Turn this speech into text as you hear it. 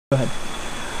Go ahead.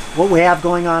 What we have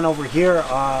going on over here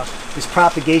is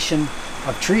propagation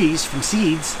of trees from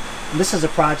seeds. And this is a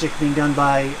project being done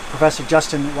by Professor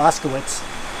Justin Waskowitz,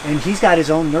 and he's got his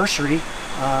own nursery,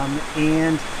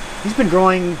 and he's been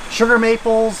growing sugar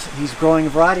maples, he's growing a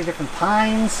variety of different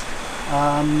pines,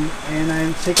 and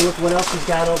I'm taking a look at what else he's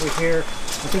got over here.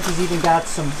 I think he's even got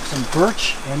some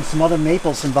birch and some other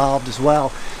maples involved as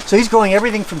well. So he's growing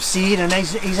everything from seed, and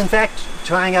he's in fact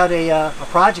trying out a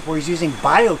project where he's using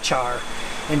biochar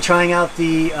and trying out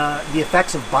the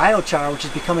effects of biochar, which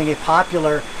is becoming a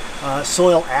popular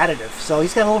soil additive. So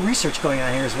he's got a little research going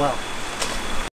on here as well.